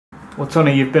Well,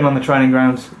 Tony, you've been on the training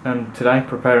grounds today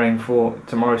preparing for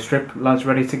tomorrow's trip. Lads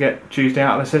ready to get Tuesday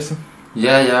out of the system?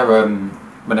 Yeah.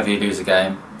 Whenever you lose a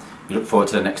game, you look forward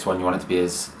to the next one. You want it to be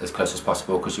as close as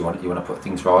possible because you want to put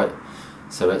things right.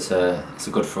 So it's a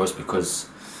good for us because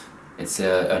it's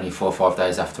only 4 or 5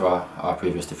 days after our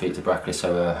previous defeat to Brackley.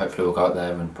 So hopefully we'll go out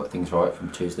there and put things right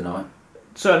from Tuesday night.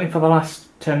 Certainly for the last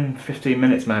 10-15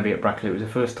 minutes maybe at Brackley, it was the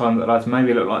first time that lads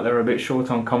maybe looked like they were a bit short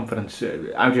on confidence.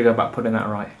 How do you go about putting that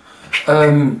right?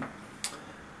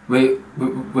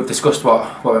 We've discussed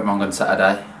what went wrong on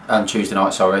Saturday and Tuesday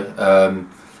night. Sorry,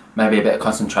 maybe a bit of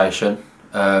concentration,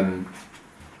 some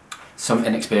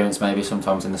inexperience maybe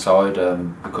sometimes in the side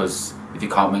because if you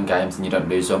can't win games then you don't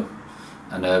lose them,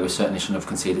 and we certainly shouldn't have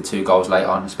conceded 2 goals late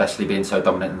on, especially being so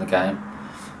dominant in the game.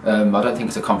 I don't think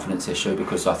it's a confidence issue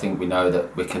because I think we know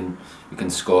that we can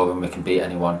score and we can beat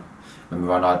anyone when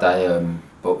we're on our day.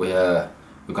 But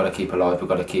we've got to keep alive. We've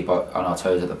got to keep on our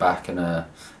toes at the back and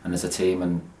as a team,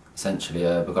 and essentially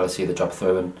we've got to see the job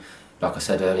through. And like I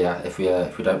said earlier, if we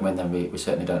don't win, then we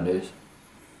certainly don't lose.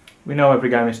 We know every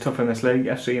game is tough in this league.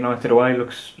 FC United away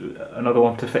looks another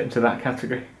one to fit into that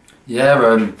category.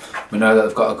 Yeah, we know that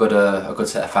they've got a good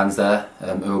set of fans there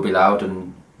who will be loud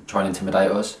and try and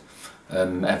intimidate us.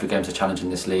 Every game's a challenge in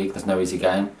this league. There's no easy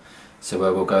game, so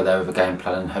we'll go there with a game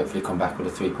plan and hopefully come back with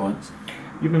the 3 points.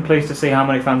 You've been pleased to see how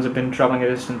many fans have been travelling a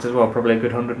distance as well. Probably a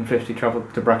good 150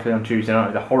 travelled to Brackley on Tuesday night.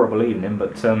 It was a horrible evening,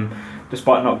 but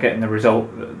despite not getting the result,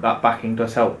 that backing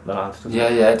does help the lads, doesn't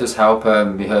it? Yeah, it does help.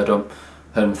 We heard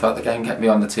them throughout the game, kept me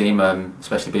on the team,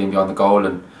 especially being behind the goal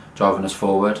and driving us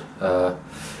forward.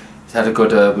 It's had a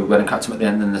good. We went and capped them at the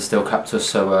end, and they still capped us.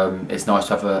 So it's nice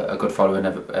to have a good following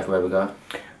everywhere we go.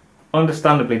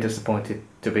 Understandably disappointed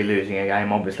to be losing a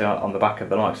game, obviously on the back of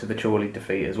the likes of the Chorley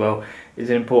defeat as well. Is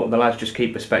it important the lads just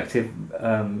keep perspective?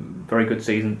 Very good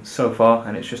season so far,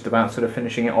 and it's just about sort of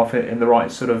finishing it off in the right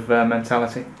sort of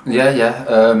mentality.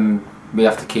 Yeah. We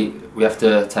have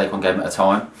to take one game at a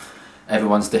time.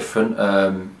 Everyone's different.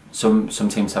 Some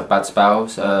teams have bad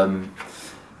spells.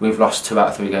 We've lost 2 out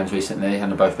of 3 games recently, and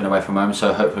they've both been away from home.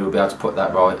 So hopefully we'll be able to put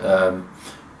that right.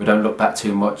 We don't look back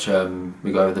too much.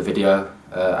 We go over the video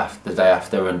after the day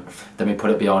after, and then we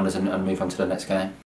put it behind us and move on to the next game.